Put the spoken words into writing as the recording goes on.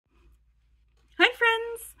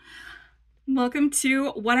Welcome to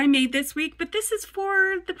what I made this week, but this is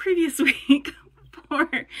for the previous week,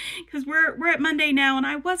 because we're at Monday now, and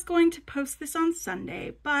I was going to post this on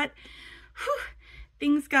Sunday, but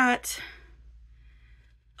things got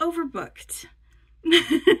overbooked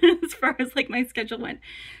as far as like my schedule went.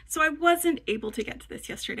 So I wasn't able to get to this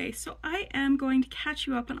yesterday. So I am going to catch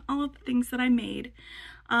you up on all of the things that I made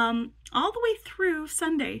all the way through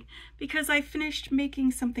Sunday, because I finished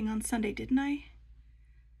making something on Sunday, didn't I?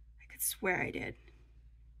 Swear I did.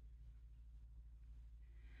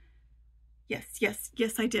 Yes,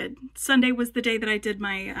 I did. Sunday was the day that I did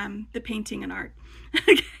my the painting and art.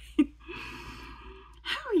 Okay.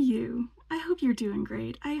 How are you? I hope you're doing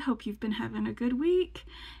great. I hope you've been having a good week.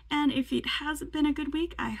 And if it hasn't been a good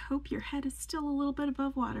week, I hope your head is still a little bit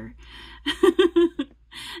above water. And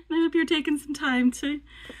I hope you're taking some time to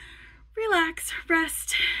relax,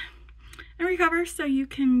 rest, and recover so you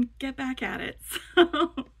can get back at it.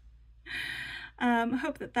 So I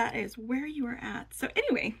hope that that is where you are at. So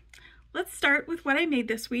anyway, let's start with what I made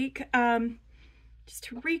this week. Just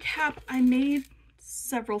to recap, I made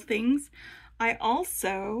several things. I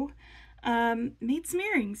also made some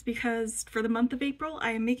earrings, because for the month of April,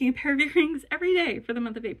 I am making a pair of earrings every day for the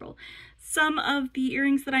month of April. Some of the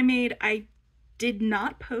earrings that I made, I did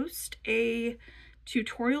not post a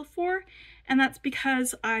tutorial for, and that's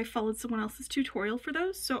because I followed someone else's tutorial for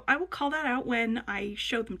those. So I will call that out when I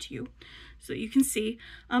show them to you so you can see.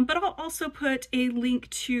 But I'll also put a link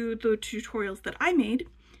to the tutorials that I made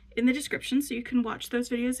in the description so you can watch those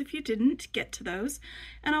videos if you didn't get to those.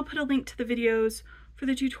 And I'll put a link to the videos for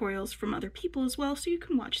the tutorials from other people as well so you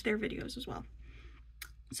can watch their videos as well.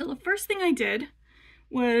 So the first thing I did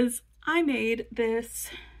was I made this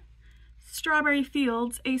Strawberry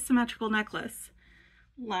Fields asymmetrical necklace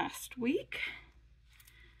last week,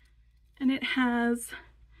 and it has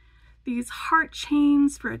these heart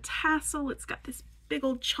chains for a tassel. It's got this big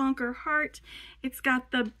old chonker heart. It's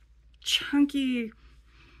got the chunky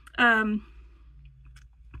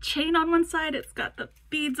chain on one side, it's got the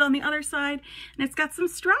beads on the other side, and it's got some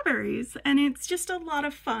strawberries, and it's just a lot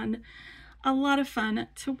of fun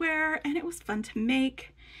to wear, and it was fun to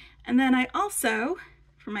make. And then I also,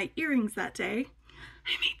 for my earrings that day,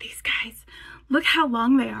 I made these guys. Look how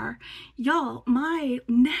long they are. Y'all, my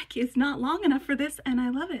neck is not long enough for this, and I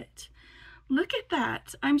love it. Look at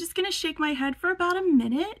that. I'm just gonna shake my head for about a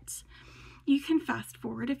minute. You can fast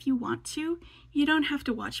forward if you want to. You don't have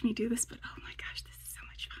to watch me do this, but oh my gosh, this is so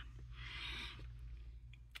much fun.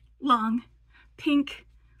 Long, pink,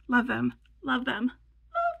 love them, love them,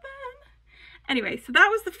 love them. Anyway, so that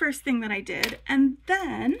was the first thing that I did, and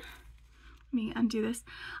then let me undo this.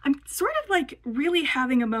 I'm sort of like really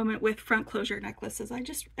having a moment with front closure necklaces. I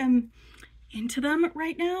just am into them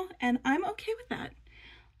right now, and I'm okay with that.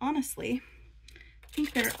 Honestly, I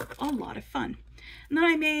think they're a lot of fun. And then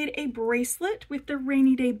I made a bracelet with the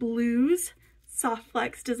Rainy Day Blues Soft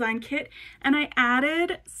Flex design kit, and I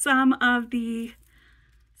added some of the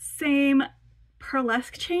same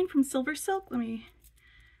pearlesque chain from Silversilk. Let me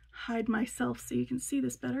hide myself so you can see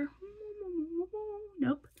this better.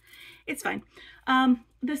 Nope. It's fine.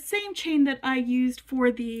 The same chain that I used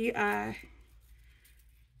for the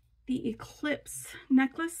Eclipse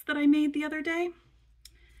necklace that I made the other day.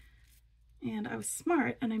 And I was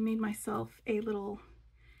smart, and I made myself a little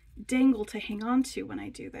dangle to hang on to when I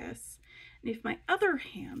do this. And if my other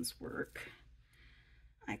hands work,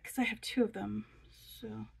 because I have two of them,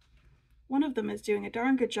 so one of them is doing a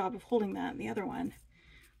darn good job of holding that, and the other one,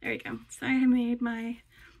 there you go. So I made my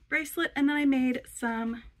bracelet, and then I made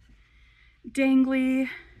some dangly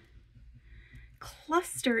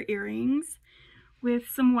cluster earrings with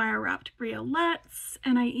some wire wrapped briolets,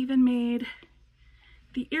 and I even made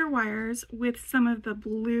the ear wires with some of the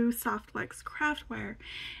blue Soft Flex craft wire.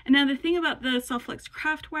 And now the thing about the Soft Flex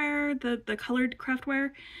craft wire, the colored craft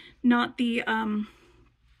wire, not the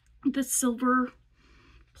silver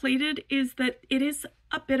plated, is that it is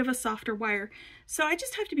a bit of a softer wire. So I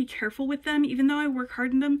just have to be careful with them. Even though I work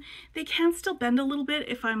hard on them, they can still bend a little bit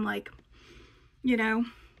if I'm like, you know,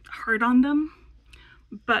 hard on them.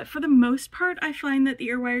 But for the most part, I find that the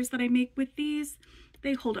ear wires that I make with these,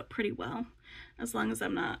 they hold up pretty well, as long as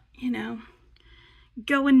I'm not, you know,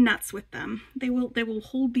 going nuts with them. They will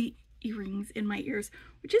hold the earrings in my ears,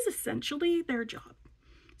 which is essentially their job.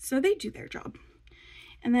 So they do their job.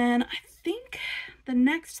 And then I think the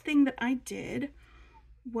next thing that I did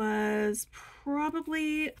was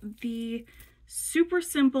probably the super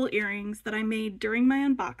simple earrings that I made during my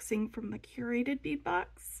unboxing from the Curated Bead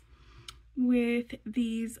Box, with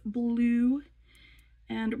these blue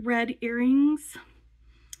and red earrings.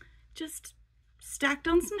 Just stacked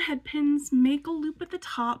on some head pins, make a loop at the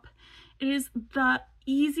top, It is the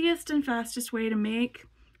easiest and fastest way to make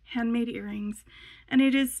handmade earrings. And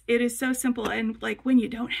it is so simple. And like when you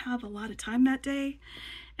don't have a lot of time that day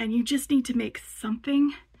and you just need to make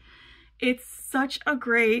something, it's such a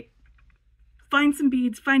great, find some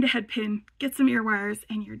beads, find a head pin, get some ear wires,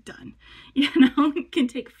 and you're done. You know, it can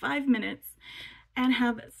take 5 minutes and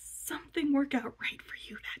have something work out right for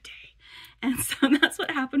you that day. And so that's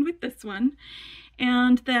what happened with this one.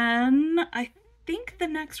 And then I think the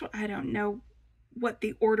next one, I don't know what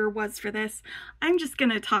the order was for this. I'm just going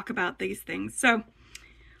to talk about these things. So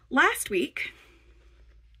last week,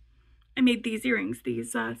 I made these earrings,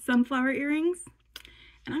 these sunflower earrings.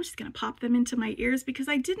 And I'm just going to pop them into my ears because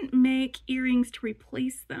I didn't make earrings to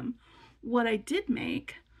replace them. What I did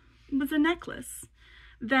make was a necklace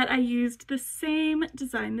that I used the same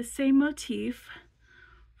design, the same motif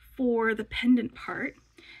for the pendant part.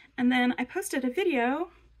 And then I posted a video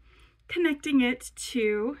connecting it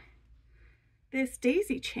to this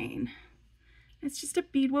daisy chain. It's just a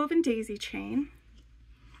bead woven daisy chain.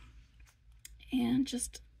 And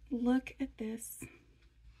just look at this.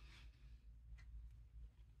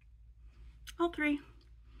 All three.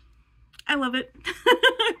 I love it.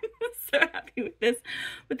 I'm so happy with this.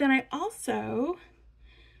 But then I also,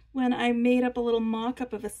 when I made up a little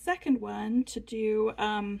mock-up of a second one to do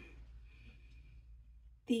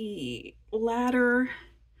the ladder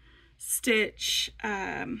stitch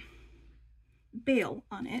bail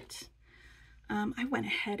on it, I went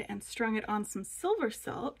ahead and strung it on some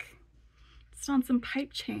Silversilk. It's on some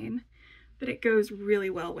pipe chain that it goes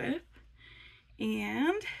really well with.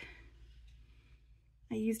 And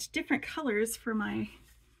I used different colors for my,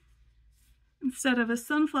 instead of a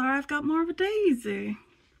sunflower, I've got more of a daisy.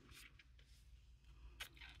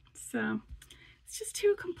 So it's just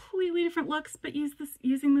two completely different looks, but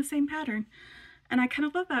using the same pattern. And I kind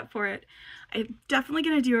of love that for it. I'm definitely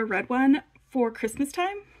going to do a red one for Christmas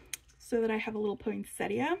time so that I have a little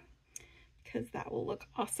poinsettia, because that will look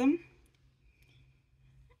awesome.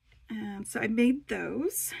 And so I made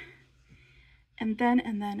those. And then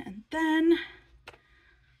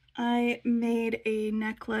I made a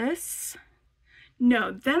necklace.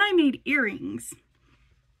 No, then I made earrings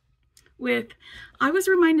with, I was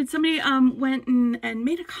reminded, somebody went and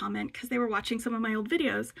made a comment because they were watching some of my old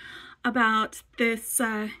videos about this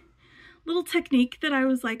little technique that I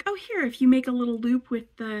was like, oh, here, if you make a little loop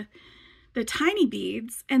with the tiny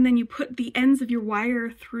beads and then you put the ends of your wire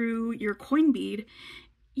through your coin bead,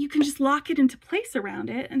 you can just lock it into place around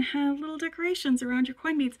it and have little decorations around your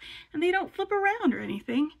coin beads and they don't flip around or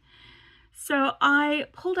anything. So I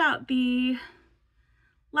pulled out the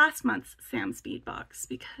last month's Sam's bead box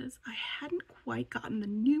because I hadn't quite gotten the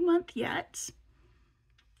new month yet.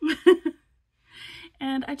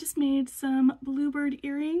 And I just made some bluebird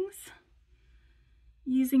earrings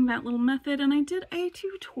using that little method, and I did a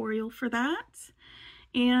tutorial for that.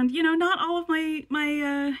 And you know, not all of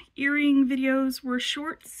my earring videos were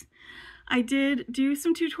shorts. I did do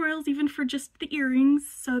some tutorials even for just the earrings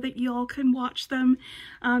so that y'all can watch them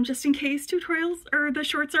just in case tutorials or the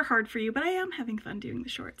shorts are hard for you, but I am having fun doing the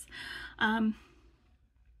shorts. I'm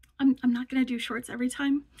not gonna do shorts every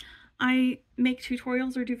time I make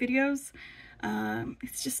tutorials or do videos.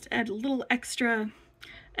 It's just a little extra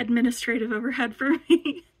administrative overhead for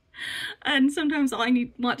me. And sometimes all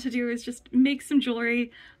I want to do is just make some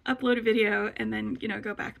jewelry, upload a video, and then, you know,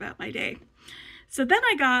 go back about my day. So then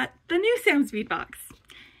I got the new Sam's bead box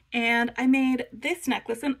and I made this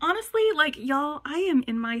necklace. And honestly, like, y'all, I am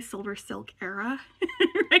in my Silversilk era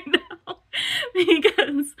right now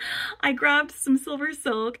because I grabbed some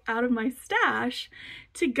Silversilk out of my stash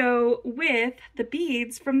to go with the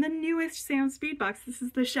beads from the newest Sam's bead box. This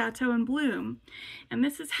is the Chateau and Bloom. And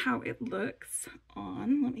this is how it looks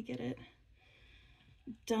on. Let me get it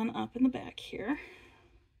done up in the back here.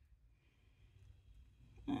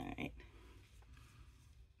 All right.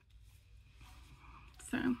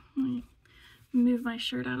 So let me move my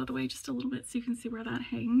shirt out of the way just a little bit so you can see where that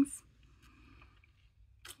hangs.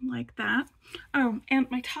 Like that. Oh,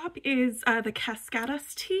 and my top is the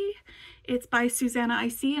Cascadas tee. It's by Susanna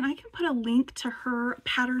IC, and I can put a link to her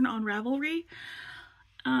pattern on Ravelry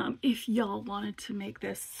if y'all wanted to make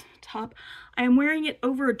this top. I am wearing it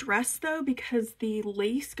over a dress though because the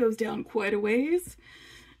lace goes down quite a ways.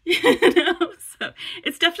 You know, so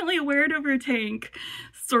it's definitely a wear it over a tank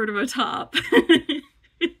sort of a top.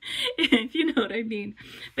 If you know what I mean.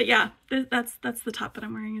 But yeah, that's the top that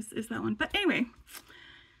I'm wearing is that one. But anyway,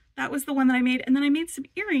 that was the one that I made. And then I made some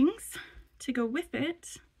earrings to go with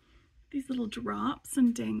it. These little drops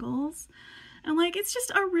and dangles. And like, it's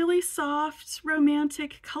just a really soft,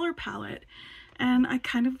 romantic color palette. And I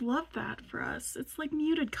kind of love that for us. It's like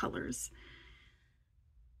muted colors.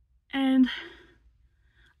 And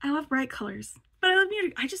I love bright colors, but I love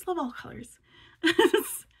muted. I just love all colors.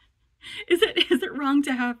 Is it wrong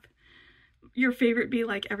to have your favorite be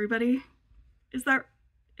like everybody? Is that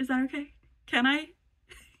okay? Can I?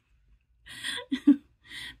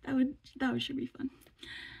 that should be fun.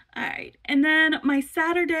 All right, and then my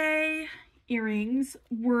Saturday earrings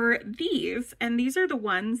were these, and these are the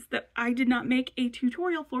ones that I did not make a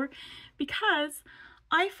tutorial for because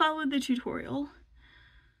I followed the tutorial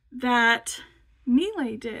that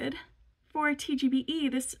Nealay did for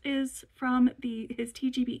TGBE. This is from his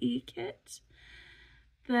TGBE kit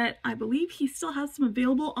that I believe he still has some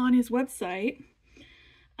available on his website.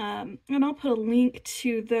 And I'll put a link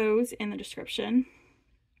to those in the description.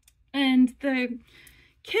 And the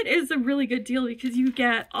kit is a really good deal because you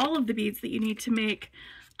get all of the beads that you need to make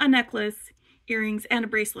a necklace, earrings, and a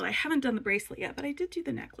bracelet. I haven't done the bracelet yet, but I did do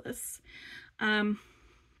the necklace. And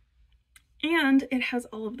it has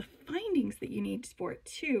all of the findings that you need for it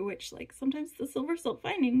too, which like sometimes the Silversilk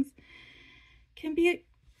findings can be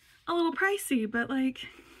a little pricey, but like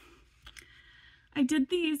I did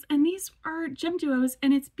these, and these are gem duos,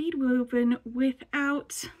 and it's bead woven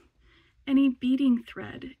without any beading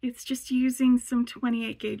thread. It's just using some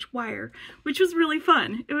 28 gauge wire, which was really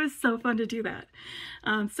fun. It was so fun to do that.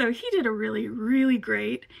 So he did a really, really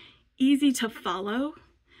great, easy to follow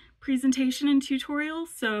presentation and tutorial.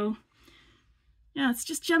 So yeah, it's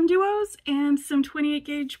just gem duos and some 28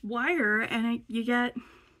 gauge wire, and you get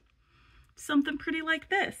something pretty like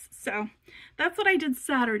this. So that's what I did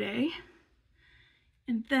Saturday.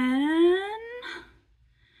 And then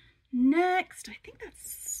next, I think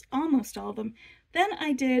that's almost all of them. Then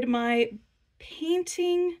I did my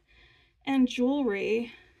painting and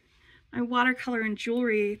jewelry, my watercolor and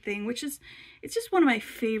jewelry thing, which is, it's just one of my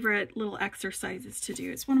favorite little exercises to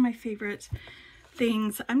do. It's one of my favorite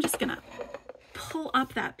things. I'm just gonna pull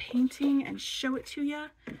up that painting and show it to you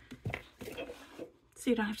so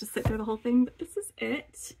you don't have to sit through the whole thing, but this is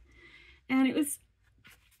it. And it was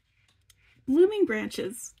Blooming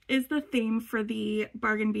Branches is the theme for the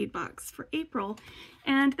bargain bead box for April,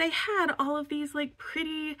 and they had all of these like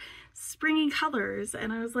pretty springy colors,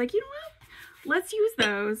 and I was like, you know what, let's use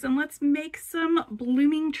those and let's make some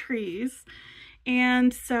blooming trees.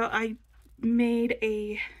 And so I made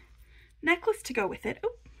a necklace to go with it.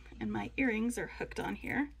 Oh, and my earrings are hooked on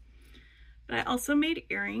here, but I also made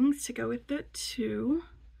earrings to go with it too.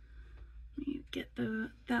 Let me get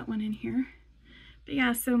that one in here. But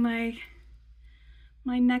yeah, so my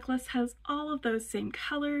necklace has all of those same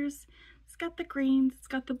colors. It's got the greens, it's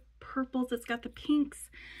got the purples, it's got the pinks.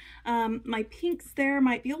 My pinks there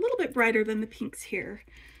might be a little bit brighter than the pinks here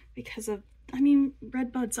because of, I mean,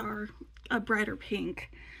 red buds are a brighter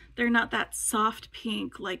pink. They're not that soft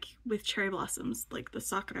pink like with cherry blossoms, like the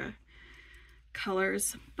sakura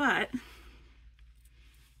colors, but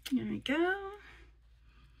there we go.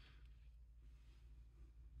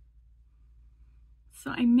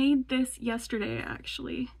 So I made this yesterday,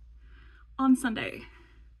 actually, on Sunday.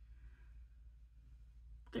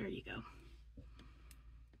 There you go.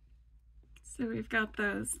 So we've got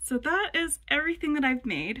those. So that is everything that I've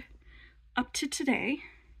made up to today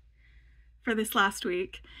for this last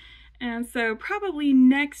week. And so probably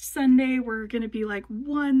next Sunday, we're gonna be like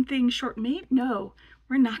one thing short. Maybe, no,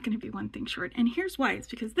 we're not gonna be one thing short. And here's why. It's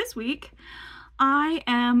because this week I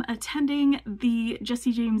am attending the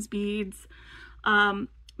Jesse James Beads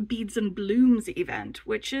Beads and Blooms event,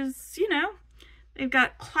 which is, you know, they've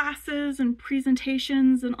got classes and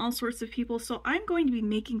presentations and all sorts of people. So I'm going to be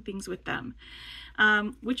making things with them,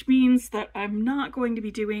 which means that I'm not going to be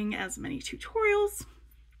doing as many tutorials.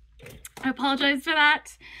 I apologize for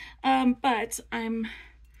that, but I'm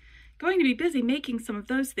going to be busy making some of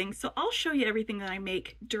those things. So I'll show you everything that I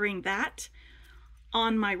make during that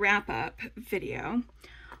on my wrap-up video.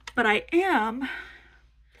 But I am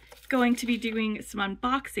going to be doing some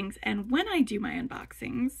unboxings, and when I do my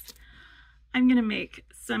unboxings, I'm gonna make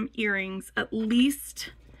some earrings, at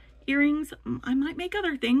least earrings. I might make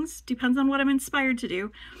other things, depends on what I'm inspired to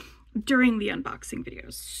do during the unboxing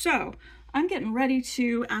videos. So I'm getting ready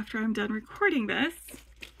to, after I'm done recording this,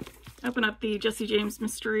 open up the Jesse James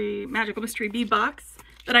Magical Mystery Bead Box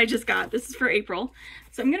that I just got. This is for April.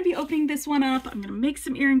 So I'm going to be opening this one up. I'm going to make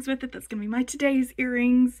some earrings with it. That's going to be my today's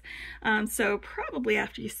earrings. So probably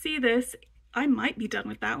after you see this, I might be done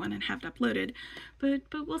with that one and have it uploaded, but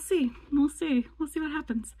we'll see. We'll see what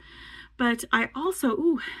happens. But I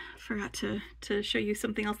also, forgot to show you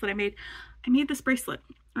something else that I made. I made this bracelet,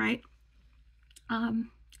 right? And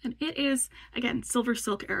it is, again,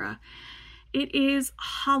 Silversilk era. It is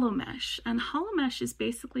hollow mesh, and hollow mesh is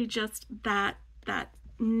basically just that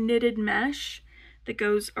knitted mesh that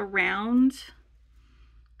goes around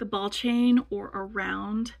the ball chain or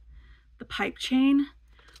around the pipe chain,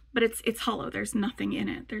 but it's hollow. There's nothing in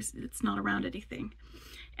it. It's not around anything.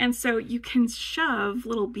 And so you can shove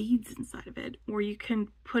little beads inside of it, or you can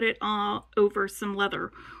put it all over some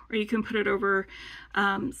leather, or you can put it over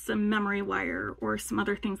some memory wire or some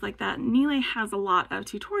other things like that. Nealay has a lot of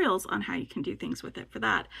tutorials on how you can do things with it for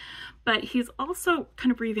that. But he's also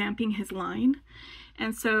kind of revamping his line.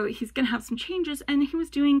 And so he's going to have some changes, and he was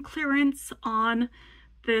doing clearance on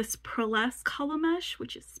this pearlesque hollow mesh,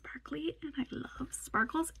 which is sparkly, and I love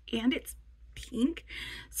sparkles, and it's pink.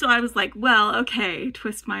 So I was like, well, okay,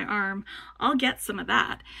 twist my arm, I'll get some of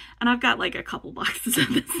that. And I've got like a couple boxes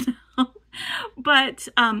of this now. But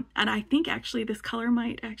and I think actually this color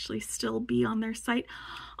might actually still be on their site.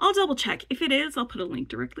 I'll double check. If it is, I'll put a link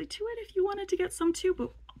directly to it if you wanted to get some too.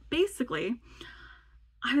 But basically,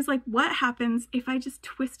 I was like, what happens if I just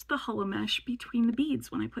twist the hollow mesh between the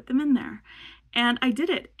beads when I put them in there? And I did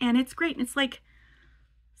it, and it's great. And it's like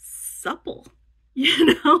supple. You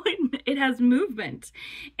know, it has movement,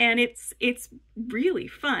 and it's really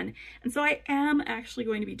fun. And so I am actually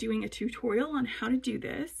going to be doing a tutorial on how to do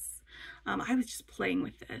this. I was just playing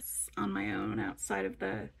with this on my own outside of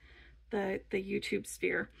the YouTube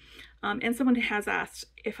sphere. And someone has asked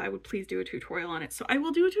if I would please do a tutorial on it. So I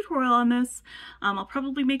will do a tutorial on this. I'll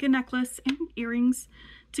probably make a necklace and earrings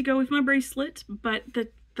to go with my bracelet, but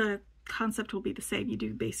the concept will be the same. You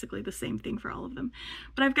do basically the same thing for all of them.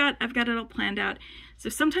 But I've got it all planned out. So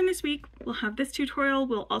sometime this week we'll have this tutorial.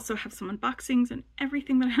 We'll also have some unboxings, and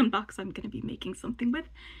everything that I unbox I'm going to be making something with,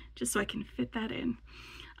 just so I can fit that in.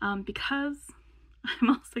 Because I'm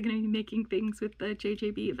also going to be making things with the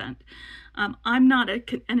JJB event. I'm not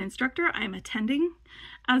an instructor. I'm attending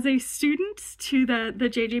as a student to the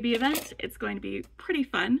JJB event. It's going to be pretty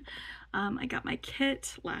fun. I got my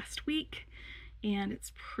kit last week, and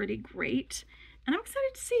it's pretty great. And I'm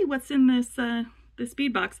excited to see what's in this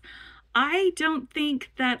bead box. I don't think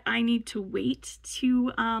that I need to wait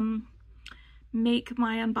to make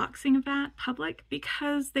my unboxing of that public,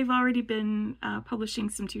 because they've already been publishing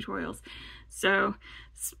some tutorials. So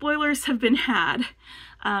spoilers have been had.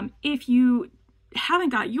 If you haven't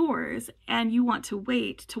got yours and you want to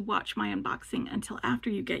wait to watch my unboxing until after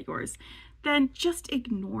you get yours, then just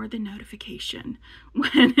ignore the notification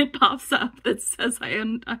when it pops up that says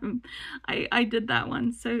I did that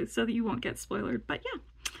one, so that you won't get spoiled. But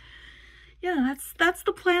yeah, that's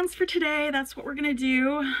the plans for today. That's what we're gonna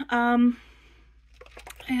do.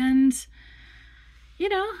 And you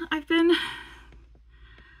know, I've been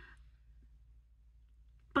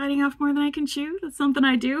biting off more than I can chew. That's something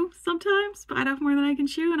I do sometimes, bite off more than I can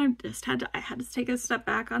chew. And I had to take a step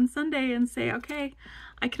back on Sunday and say, okay,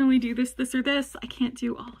 I can only do this, this, or this. I can't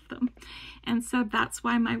do all of them. And so that's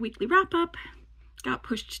why my weekly wrap up got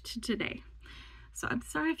pushed to today. So I'm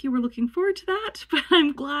sorry if you were looking forward to that, but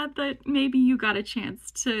I'm glad that maybe you got a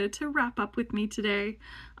chance to wrap up with me today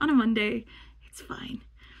on a Monday. It's fine.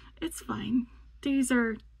 It's fine. Days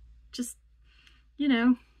are just, you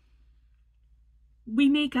know, we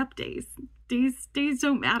make up days. Days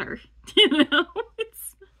don't matter. You know,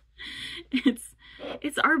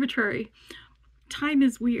 it's arbitrary. Time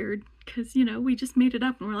is weird because, you know, we just made it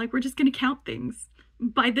up and we're like, we're just gonna count things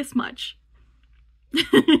by this much.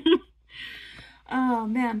 Oh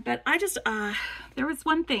man, but I just there was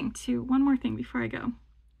one more thing before I go,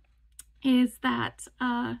 is that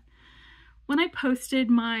when I posted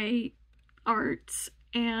my art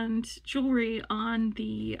and jewelry on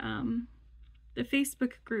the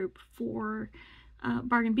Facebook group for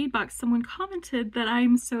Bargain Bead Box, someone commented that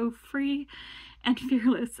I'm so free and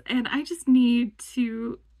fearless, and I just need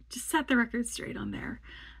to just set the record straight on there.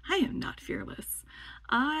 I am not fearless.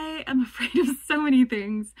 I am afraid of so many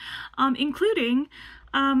things, including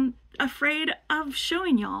afraid of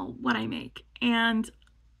showing y'all what I make. And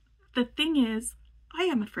the thing is, I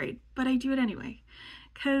am afraid, but I do it anyway,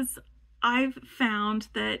 because I've found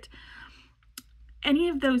that any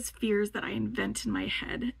of those fears that I invent in my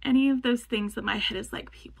head, any of those things that my head is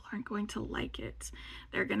like, people aren't going to like it,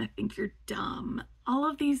 they're gonna think you're dumb, all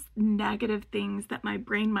of these negative things that my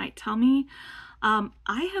brain might tell me,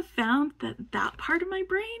 I have found that that part of my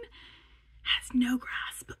brain has no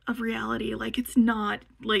grasp of reality. Like, it's not,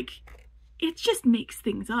 like, it just makes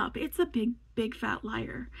things up. It's a big fat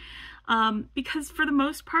liar. Because for the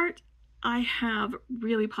most part, I have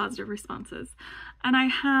really positive responses and I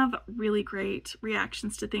have really great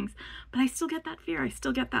reactions to things, but I still get that fear. I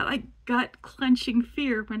still get that like gut clenching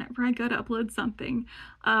fear whenever I go to upload something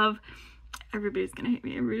of, everybody's gonna hate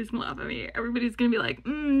me, everybody's gonna laugh at me, everybody's gonna be like,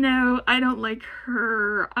 no, I don't like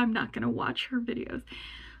her, I'm not gonna watch her videos.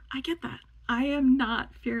 I get that. I am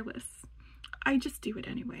not fearless. I just do it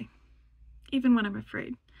anyway, even when I'm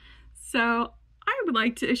afraid. So I would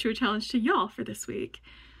like to issue a challenge to y'all for this week,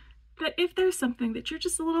 that if there's something that you're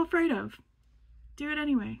just a little afraid of, do it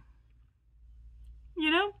anyway.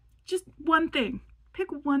 You know, just one thing. Pick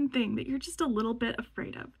one thing that you're just a little bit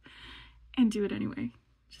afraid of and do it anyway.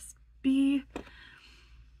 Just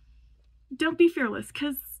don't be fearless,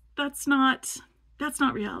 because that's not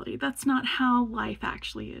reality. That's not how life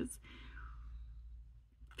actually is.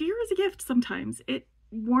 Fear is a gift sometimes. It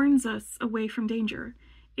warns us away from danger.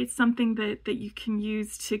 It's something that you can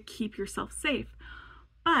use to keep yourself safe.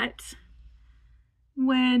 But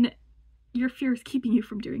when your fear is keeping you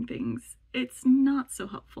from doing things, it's not so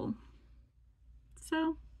helpful.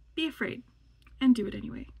 So be afraid and do it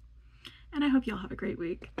anyway. And I hope y'all have a great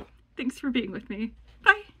week. Thanks for being with me.